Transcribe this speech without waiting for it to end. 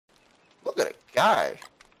Look at it go.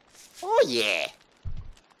 Oh, yeah.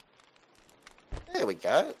 There we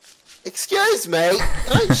go. Excuse me.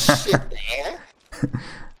 Don't shit there. You're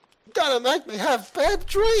gonna make me have bad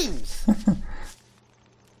dreams.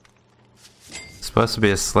 Supposed to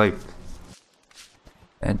be asleep.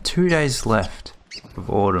 And 2 days left of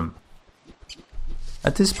autumn.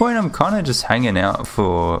 At this point, I'm kind of just hanging out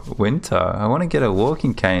for winter. I want to get a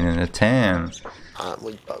walking cane and a tan. Aren't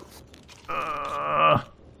we both?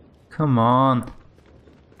 Come on.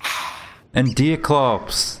 And deer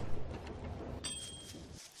clops.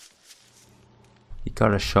 You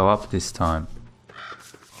gotta show up this time.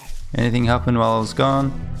 Anything happen while I was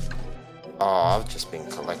gone? Oh, I've just been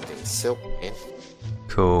collecting silk, man.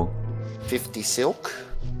 Cool. 50 silk.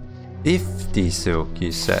 50 silk,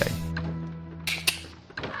 you say?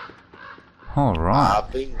 Alright.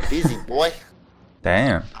 I've been busy, boy.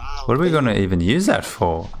 Damn. What are we gonna even use that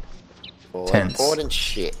for? For Tents. important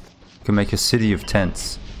shit. We can make a city of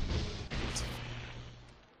tents.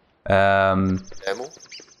 Thermal?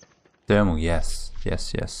 Thermal, yes.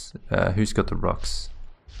 Yes. Who's got the rocks?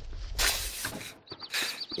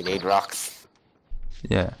 You need rocks.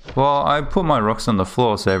 Yeah. Well, I put my rocks on the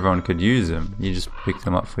floor so everyone could use them. You just pick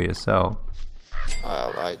them up for yourself.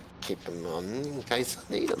 I keep them on in case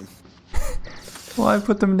I need them. Well, I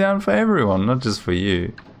put them down for everyone, not just for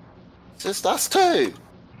you. It's just us two.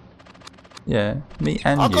 Yeah, me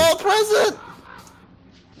and I you. got a present.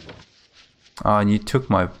 Oh, and you took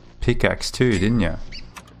my pickaxe too, didn't you?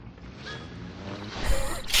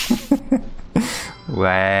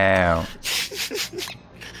 Wow.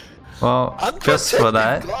 Well, just for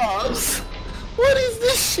that. Gloves? What is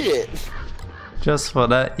this shit? Just for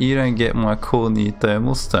that, you don't get my cool new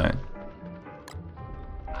thermal stone.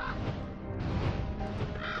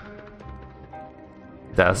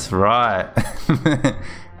 That's right.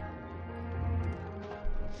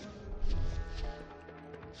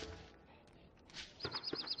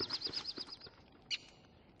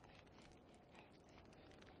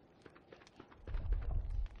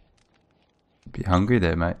 Be hungry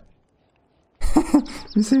there, mate.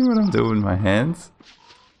 You see what I'm doing with my hands?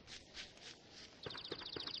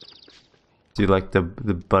 Do you like the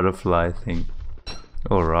butterfly thing?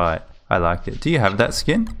 Alright, I like it. Do you have that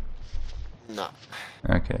skin? No.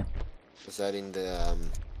 Okay. Is that in the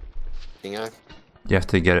thingo? You have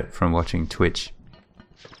to get it from watching Twitch.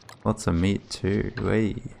 Lots of meat too.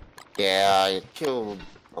 Wee. Yeah, I killed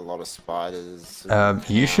a lot of spiders.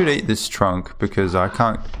 You should eat this trunk because I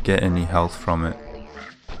can't get any health from it.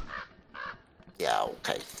 Yeah,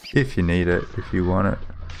 okay. If you need it, if you want it.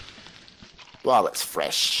 Well, it's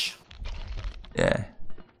fresh. Yeah.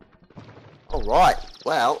 Alright,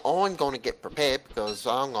 well, I'm going to get prepared because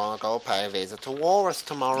I'm going to go pay a visit to Walrus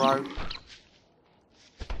tomorrow.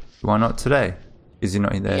 Why not today? Is he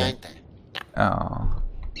not He there? ain't there. Oh.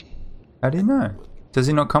 How do you know? Does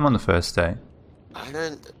he not come on the first day? I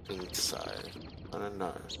don't think so. I don't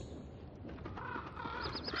know.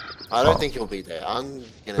 I don't think he'll be there. I'm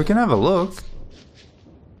gonna... We can have a look.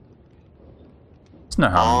 There's no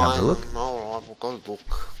harm in having a look. Alright, we'll go look.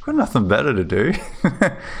 Got nothing better to do.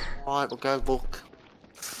 Alright, we'll go look.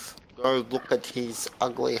 Go look at his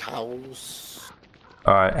ugly house.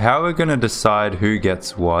 Alright, how are we going to decide who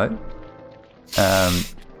gets what?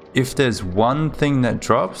 If there's one thing that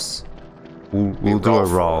drops, we'll do a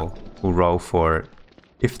roll. We'll roll for it.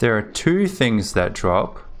 If there are two things that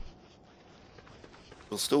drop,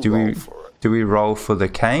 We'll still roll for it. do we roll for the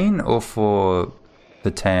cane or for the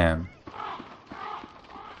tam?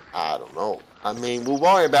 I don't know. I mean, we'll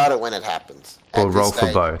worry about it when it happens. Or roll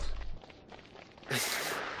for both?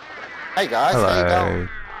 Hey guys, how you Hello. going?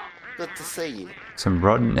 Good to see you. Some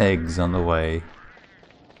rotten eggs on the way.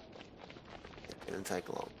 It didn't take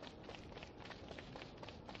long.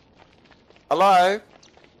 Hello?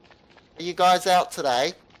 Are you guys out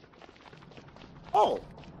today? Oh,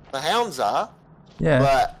 the hounds are. Yeah.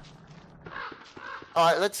 But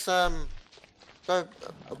alright, let's go a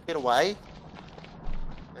bit away,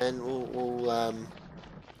 and we'll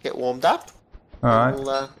get warmed up. Alright.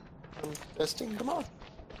 We'll come first thing tomorrow.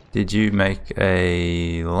 Did you make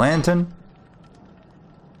a lantern?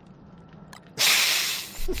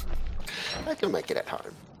 I can make it at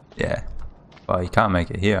home. Yeah. Well, you can't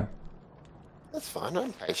make it here. That's fine.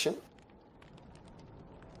 I'm patient.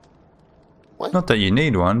 What? Not that you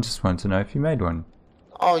need one, just wanted to know if you made one.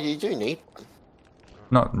 Oh, you do need one.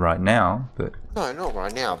 Not right now, but... No, not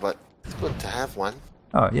right now, but it's good to have one.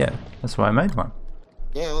 Oh, yeah. That's why I made one.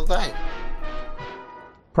 Yeah, well, they.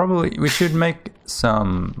 Probably, we should make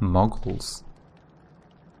some moggles.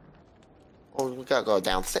 Well, we gotta go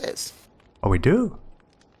downstairs. Oh, we do?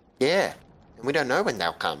 Yeah, and we don't know when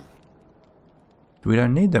they'll come. We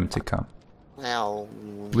don't need them to come. Well,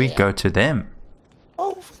 We yeah. go to them.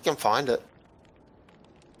 Oh, we can find it.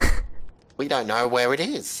 We don't know where it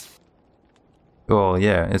is. Well,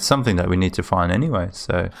 yeah, it's something that we need to find anyway,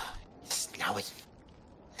 so... Snowy.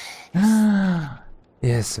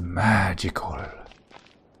 It's magical.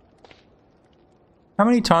 How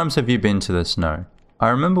many times have you been to the snow? I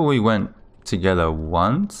remember we went together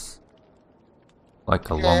once. Like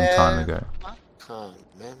a long time ago. I can't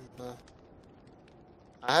remember.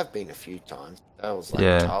 I have been a few times. That was like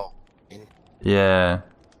Yeah. told. Yeah.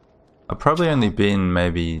 I've probably only been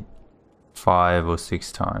maybe 5 or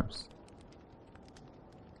 6 times.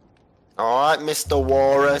 Alright, Mr.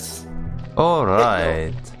 Walrus.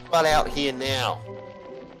 Alright. Get out here now.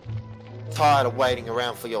 Tired of waiting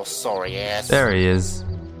around for your sorry ass. There he is.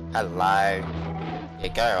 Hello. Yeah,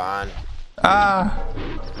 go on. Ah!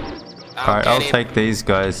 Alright, I'll him. take these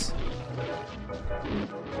guys.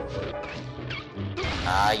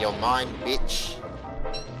 Ah, you're mine, bitch.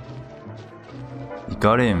 You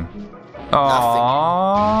got him.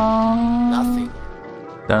 Aww. Nothing.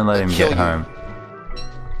 Don't let I'll him kill get you. home.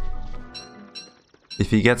 If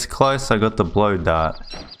he gets close, I got the blow dart.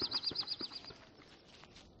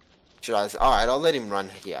 Should I? Alright, I'll let him run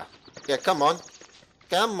here. Yeah, come on.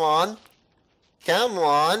 Come on. Come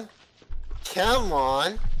on. Come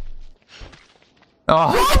on.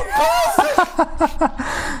 Oh!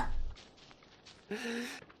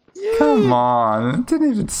 Yeah. Come on! I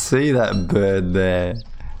didn't even see that bird there.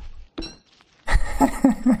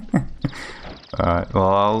 Alright,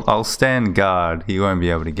 well I'll stand guard. He won't be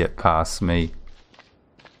able to get past me.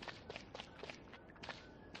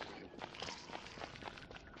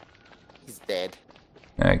 He's dead.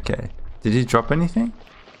 Okay. Did he drop anything?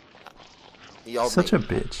 The old Such a me.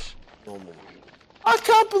 bitch. Normal. I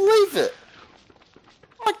can't believe it.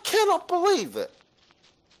 I cannot believe it.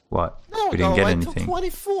 What? Now We didn't gotta get wait anything. till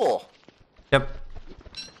 24. Yep.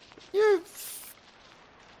 You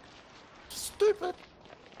stupid.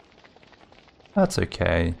 That's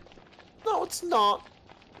okay. No, it's not.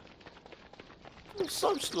 You're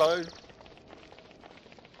so slow.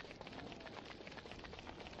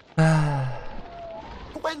 Ah,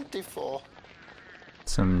 24.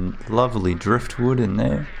 some lovely driftwood in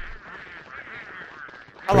there.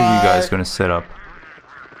 Where Hello. are you guys going to set up?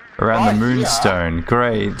 Around the Right here. moonstone.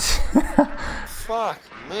 Great. Fuck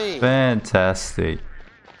me. Fantastic.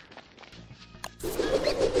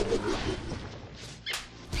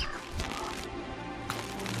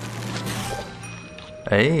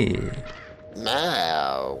 Hey.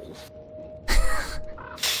 Now.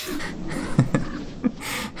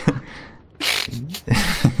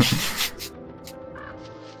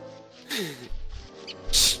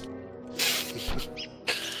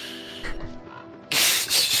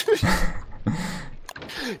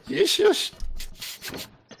 You shush.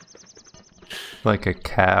 Like a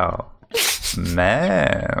cow.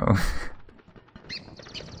 Meow.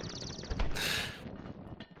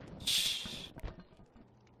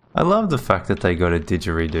 I love the fact that they got a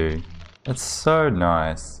didgeridoo. That's so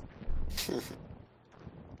nice.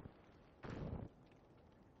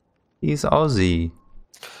 He's Aussie.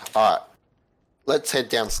 Alright. Let's head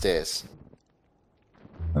downstairs.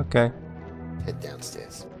 Okay. Head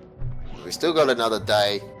downstairs. We still got another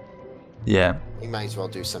day. Yeah. We may as well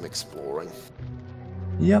do some exploring.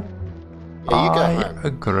 Yep. Yeah, you go I home.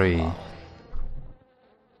 agree.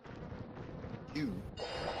 You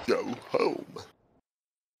go home.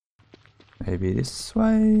 Maybe this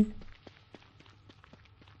way.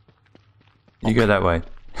 You go that way.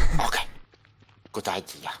 Okay. Good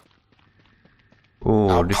idea. Oh,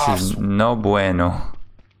 Now this pass. is no bueno.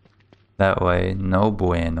 That way, no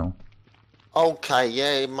bueno. Okay,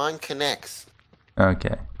 yeah, mine connects.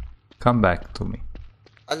 Okay. Come back to me.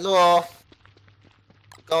 Hello?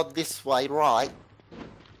 Go this way, right?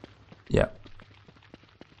 Yeah.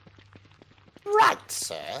 Right,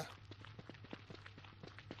 sir.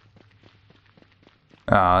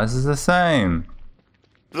 Ah, this is the same.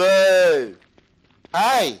 Boo!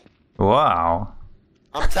 Hey! Wow.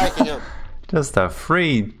 I'm taking him. Just a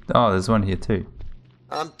free... Oh, there's one here too.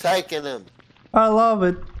 I'm taking him. I love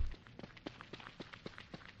it.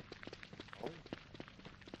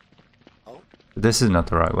 Oh, This is not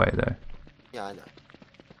the right way though. yeah, I know.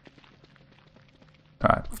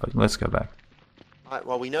 Alright, let's go back. Alright,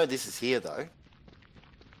 well, we know this is here, though.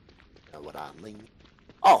 You know what I mean?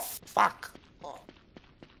 Oh, fuck!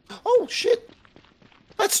 Oh, shit!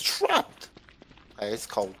 That's trapped! Hey, it's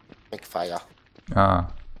cold. Make fire.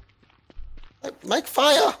 Ah. Make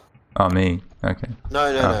fire! Oh, me. Okay.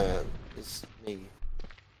 No, no, Oh. no. It's me.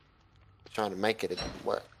 Trying to make it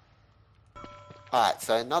work. Alright,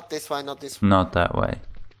 so not this way, not this way. Not that way.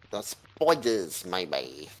 The spiders,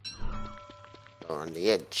 maybe. They're on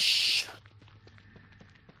the edge.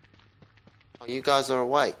 Oh, you guys are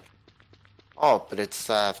awake. Oh, but it's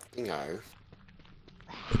thingo.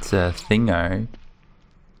 It's a thingo.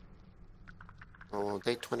 Oh,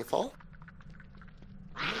 day 24?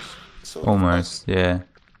 Almost, yeah.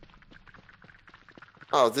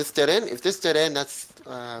 Oh, this dead end? If this dead end, that's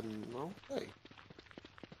okay.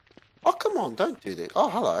 Oh, come on, don't do this. Oh,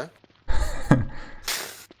 hello.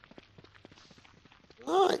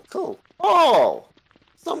 Alright, cool. Oh!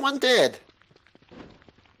 Someone dead.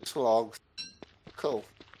 Logs. Cool.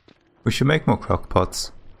 We should make more crock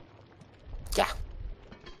pots. Yeah.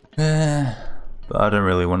 But I don't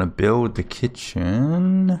really want to build the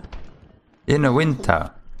kitchen in the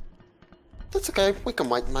winter. That's okay. We can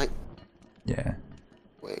wait, mate. Yeah.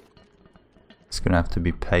 Wait. It's gonna have to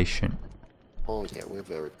be patient. Oh, yeah, we're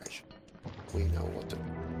very patient. We know what to do.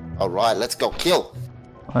 Alright, let's go kill.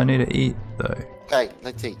 I need to eat though. Okay,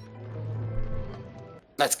 let's eat.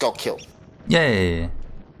 Let's go kill. Yay!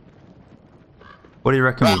 What do you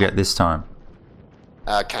reckon we'll get this time?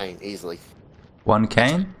 Cane, easily. 1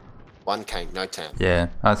 cane? 1 cane, no tan. Yeah,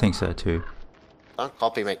 I think so too. Don't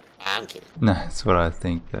copy me. I'm kidding. No, that's what I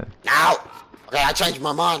think though. No! Okay, I changed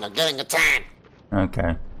my mind. I'm getting a tan.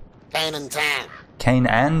 Okay. Cane and tan. Cane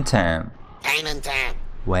and tam. Cane and tan.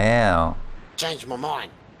 Wow. Changed my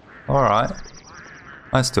mind. Alright.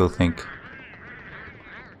 I still think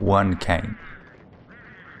 1 cane.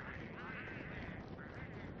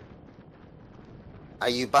 Are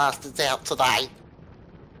you bastards out today?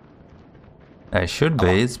 They should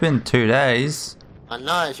be. It's been 2 days. I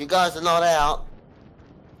know, if you guys are not out,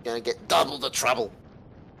 you're gonna get double the trouble.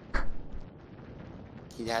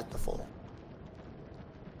 You had before.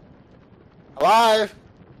 Hello?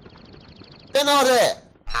 They're not there!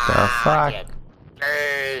 The fuck?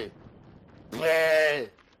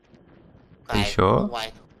 Are you sure?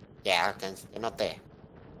 Wait. Yeah, they're not there.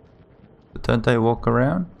 But don't they walk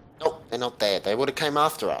around? Nope, they're not there. They would have came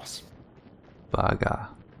after us. Bugger.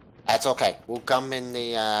 That's okay. We'll come in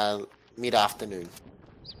the mid-afternoon.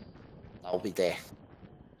 I'll be there.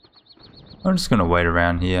 I'm just gonna wait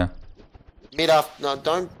around here. No,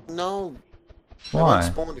 don't. No. They Why? won't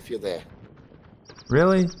spawn if you're there.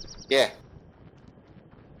 Really? Yeah.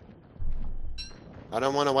 I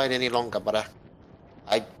don't want to wait any longer, but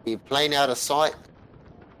I'd be plain out of sight.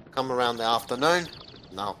 Come around the afternoon,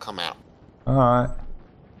 and I'll come out. Alright.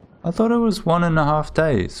 I thought it was 1.5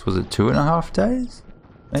 days. Was it 2.5 days?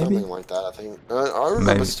 Maybe? Something like that, I think. I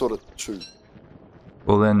remember Maybe. sort of 2.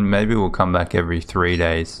 Well then maybe we'll come back every 3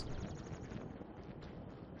 days.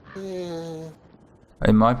 Yeah.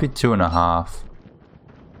 It might be 2.5.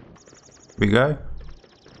 We go?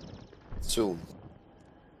 Soon.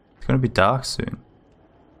 It's gonna be dark soon.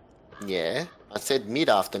 Yeah. I said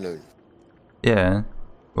mid-afternoon. Yeah.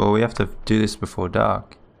 Well, we have to do this before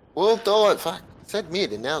dark. We'll do it. Fuck. I said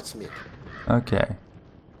mid, and now it's mid. Okay.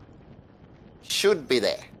 Should be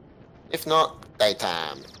there. If not,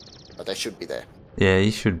 daytime. But they should be there. Yeah,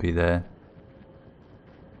 he should be there.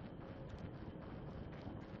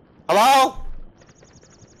 Hello?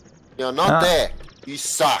 You're not there. You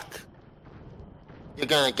suck. You're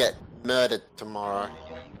gonna get murdered tomorrow.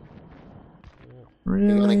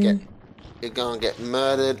 Really? You're gonna get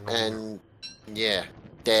murdered and yeah,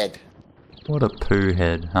 dead. What a poo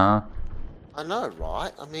head, huh? I know,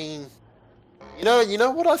 right? I mean, you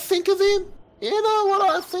know what I think of him? You know what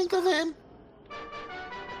I think of him?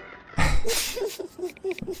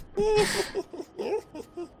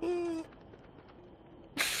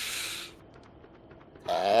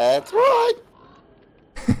 That's right.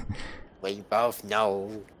 We both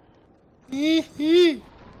know.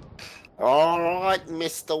 Alright,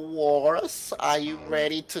 Mr. Walrus, are you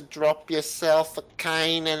ready to drop yourself a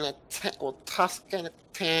cane and a tusk and a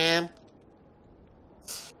tam?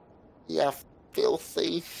 You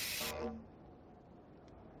filthy.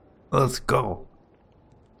 Let's go.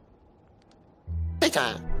 Big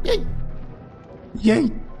time. Yay.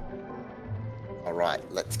 Yay! Alright,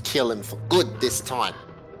 let's kill him for good this time.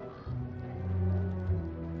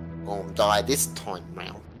 Gonna die this time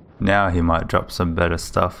round. Now he might drop some better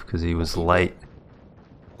stuff because he was late.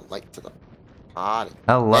 Late to the party.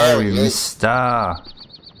 Hello, There he is. mister.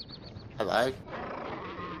 Hello.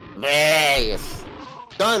 Yes.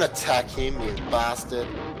 Don't attack him, you bastard.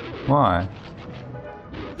 Why?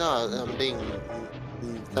 No, I'm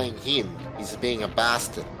saying him. He's being a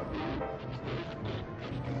bastard.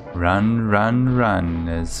 Run, run, run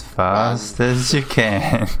as fast as you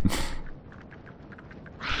can.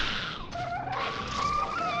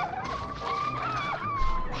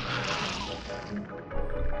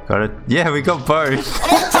 Got it. Yeah, we got both.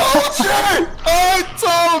 I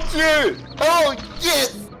told you! Oh,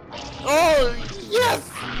 yes! Oh,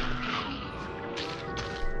 yes!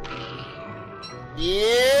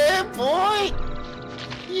 Yeah, boy!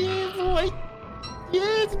 Yeah, boy!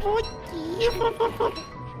 Yes, boy! Yeah.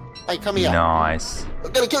 Hey, come here. Nice.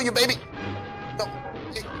 I'm gonna kill you, baby! No,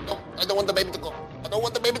 no, I don't want the baby to go. I don't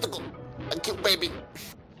want the baby to go. I kill baby.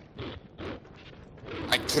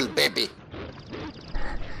 I kill baby.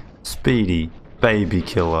 Speedy, baby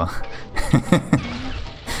killer.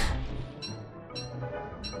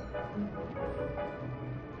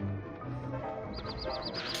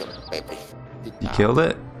 Kill baby. You killed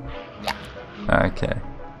it? Yeah. Okay.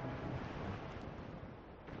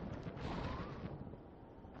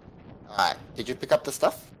 Alright, did you pick up the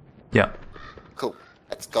stuff? Yeah. Cool.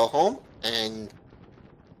 Let's go home and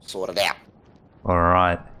sort it out.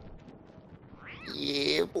 Alright.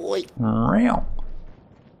 Yeah, boy. Real.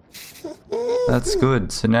 That's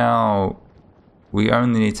good. So now we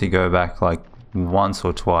only need to go back like once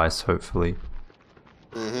or twice, hopefully.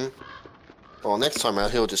 Mm-hmm. Well, next time out,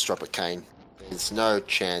 he'll just drop a cane. There's no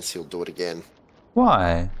chance he'll do it again.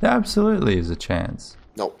 Why? There absolutely is a chance.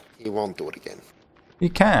 Nope, he won't do it again. You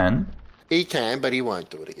can. He can, but he won't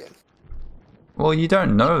do it again. Well, you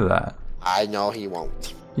don't know that. I know he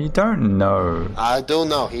won't. You don't know. I do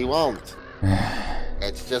know he won't.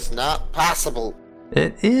 It's just not possible.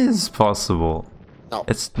 It is possible. No.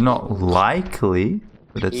 It's not likely,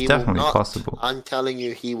 but it's He will definitely not. possible. I'm telling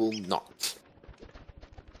you, he will not.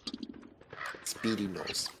 Speedy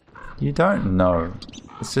knows. You don't know.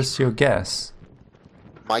 It's just your guess.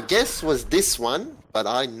 My guess was this one, but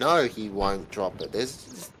I know he won't drop it.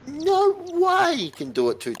 There's no way he can do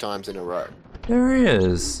it 2 times in a row. There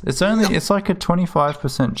is. It's like a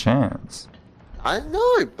 25% chance. I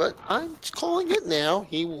know, but I'm calling it now.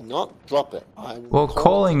 He will not drop it. Well,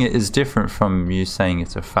 calling it is different from you saying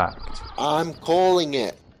it's a fact. I'm calling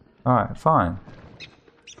it. Alright, fine.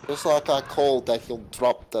 Just like I called that he'll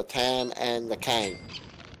drop the tan and the cane.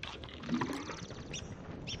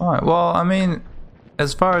 Alright, well, I mean,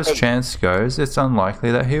 as far as chance goes, it's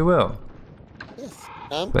unlikely that he will. Yes,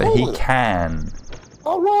 I'm But he calling it. can.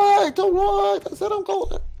 Alright. I said I'm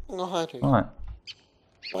calling it. I'm not hiding. Alright.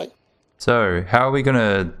 Right. So, how are we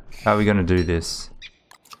gonna do this?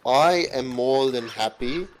 I am more than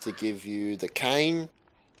happy to give you the cane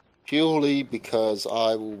purely because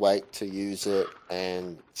I will wait to use it,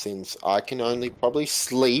 and since I can only probably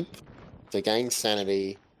sleep to gain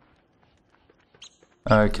sanity,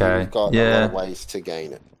 Okay. you've got a lot of ways to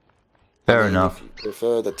gain it. Fair I mean, enough. If you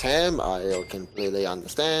prefer the TAM, I completely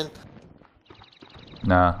understand.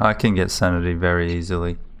 Nah, I can get sanity very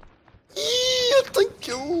easily. Yeah, thank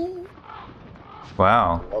you.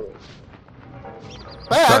 Wow.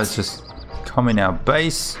 But, Guys just coming our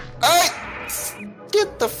base. hey,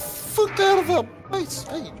 get the fuck out of our base.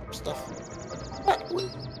 Hey, stuff. That way.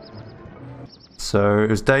 So it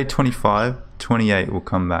was day 25, 28 will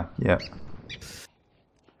come back. Yep.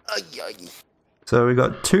 Ay, ay. So we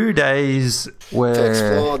got 2 days To where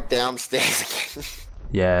explore downstairs again.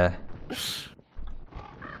 yeah.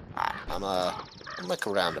 I'm look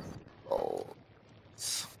around him. Oh,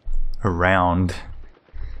 Around.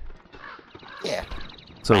 yeah.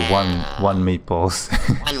 So one meatballs.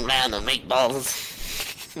 One round of meatballs.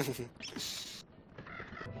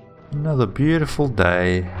 Another beautiful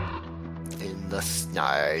day. In the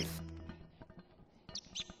snow.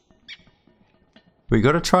 We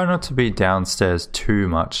gotta try not to be downstairs too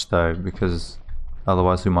much though, because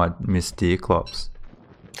otherwise we might miss deer clops.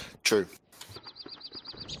 True.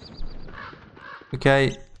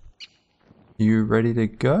 Okay. You ready to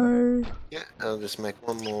go? Yeah, I'll just make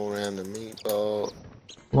one more round of meatball.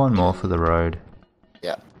 One more for the road.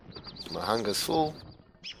 Yeah. My hunger's full.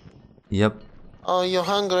 Yep. Oh, you're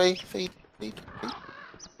hungry. Feed. You're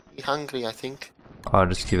hungry, I think. I'll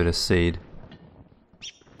just give it a seed.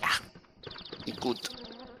 Be good.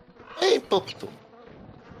 Hey, poop.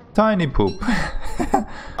 Tiny poop.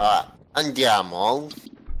 Alright, andiamo.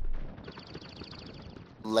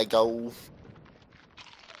 Lego.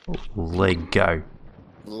 Lego.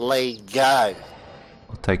 Lego.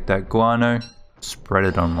 I'll take that guano, spread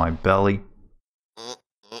it on my belly.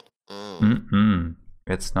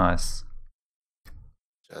 It's nice.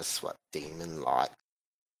 Just what demon like.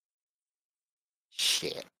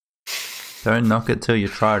 Shit. Don't knock it till you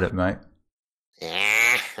tried it, mate.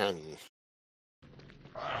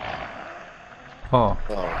 Oh,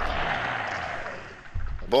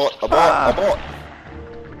 Abort.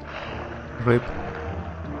 whip.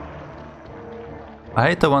 I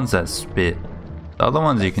hate the ones that spit. The other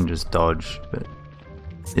ones you can just dodge, but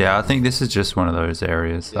Yeah, I think this is just one of those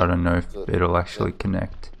areas. Yeah, I don't know if good. it'll actually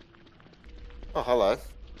connect. Oh, hello.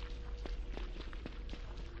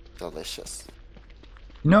 Delicious.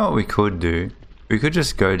 You know what we could do? We could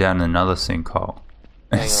just go down another sinkhole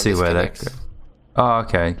and Hang on, see this where connects. that goes. Oh,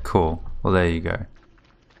 okay, cool. Well, there you go.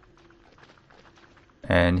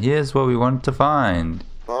 And here's what we want to find.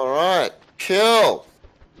 Alright, chill.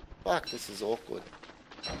 Fuck, this is awkward.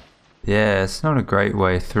 Yeah, it's not a great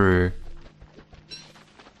way through.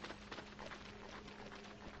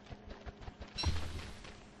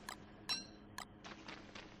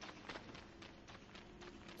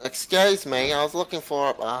 Excuse me, I was looking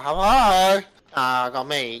for hello? I got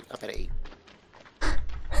meat. I better eat.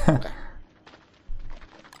 Okay.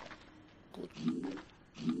 Good.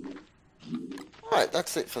 Alright,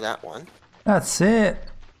 that's it for that one. That's it.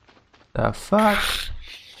 The fuck?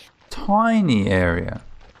 Tiny area.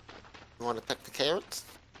 You want to take the carrots?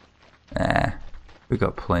 Nah, we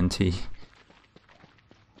got plenty.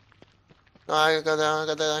 No, I got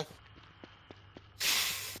that.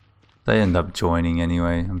 They end up joining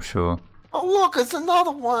anyway, I'm sure. Oh look, it's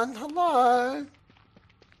another one. Hello.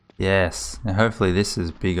 Yes, and hopefully this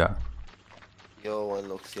is bigger. Your one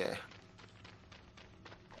looks, yeah.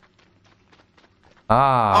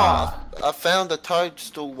 Ah. Oh, I found the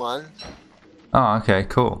toadstool one. Oh, okay,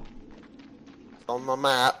 cool. It's on my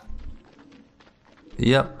map.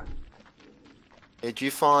 Yep. Did you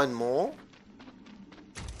find more?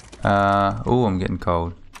 Oh, I'm getting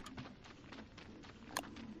cold.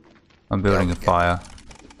 I'm building a fire.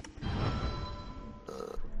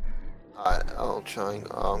 I'll try and...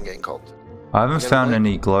 Oh, I'm getting cold. I haven't found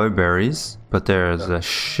any glowberries, but there is a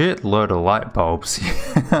shitload of light bulbs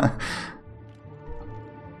here.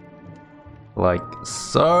 Like,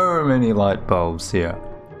 so many light bulbs here.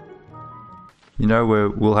 You know,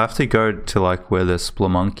 we'll have to go to like where the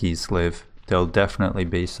splumonkeys live. There'll definitely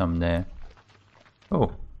be some there.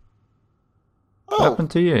 Oh. What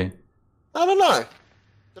happened to you? I don't know.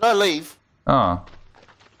 Did I leave? Oh.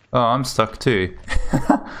 Oh, I'm stuck too.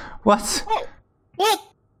 What? Oh, what?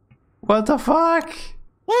 What the fuck?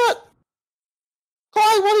 What?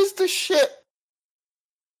 Klei, what is this shit?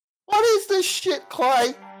 What is this shit,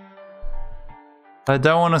 Klei? I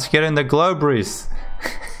don't want us to get in the glowberries.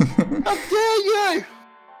 How dare you?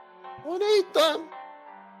 I need them.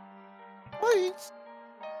 Please.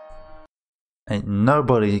 Ain't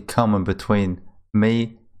nobody coming between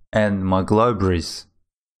me and my glowberries.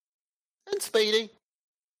 And Speedy.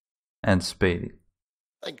 And Speedy.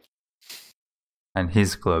 Thank you. And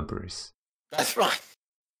his glowberries. That's right.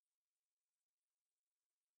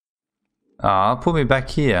 Ah, put me back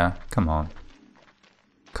here. Come on.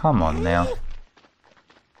 Come on now.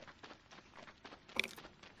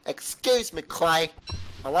 Excuse me, Klei.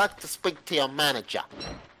 I'd like to speak to your manager.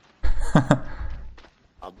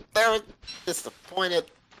 I'm very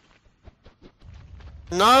disappointed.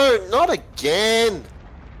 No, not again.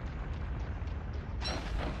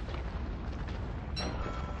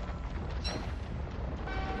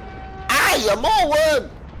 Hey, a more worm.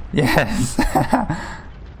 Yes.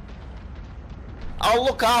 I'll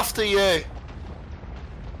look after you.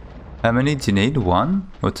 How many do you need?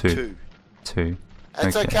 One or two? Two. Two.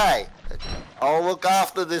 That's okay. I'll look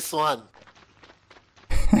after this one.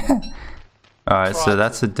 Alright, so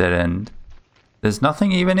that's a dead end. There's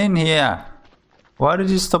nothing even in here. Why did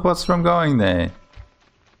you stop us from going there?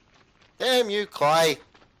 Damn you, Klei.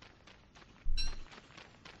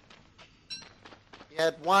 You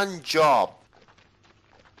had one job.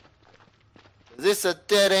 Is this a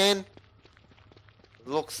dead end?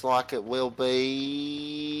 Looks like it will be...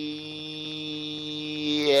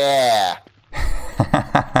 Yeah.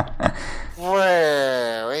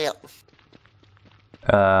 Well,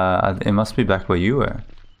 it must be back where you were.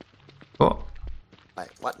 Oh. wait,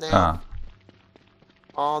 what now? Ah.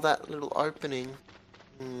 Oh, that little opening.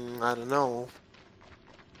 I don't know.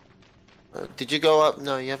 Did you go up?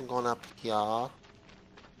 No, you haven't gone up here. Or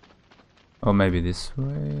maybe this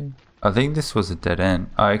way. I think this was a dead end.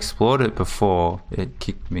 I explored it before it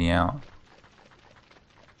kicked me out.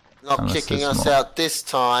 Not Unless kicking there's us more. out this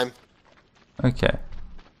time. Okay.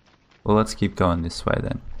 Well, let's keep going this way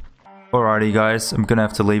then. Alrighty guys, I'm gonna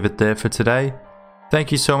have to leave it there for today.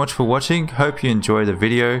 Thank you so much for watching. Hope you enjoy the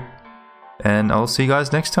video. And I'll see you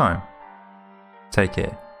guys next time. Take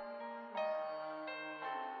care.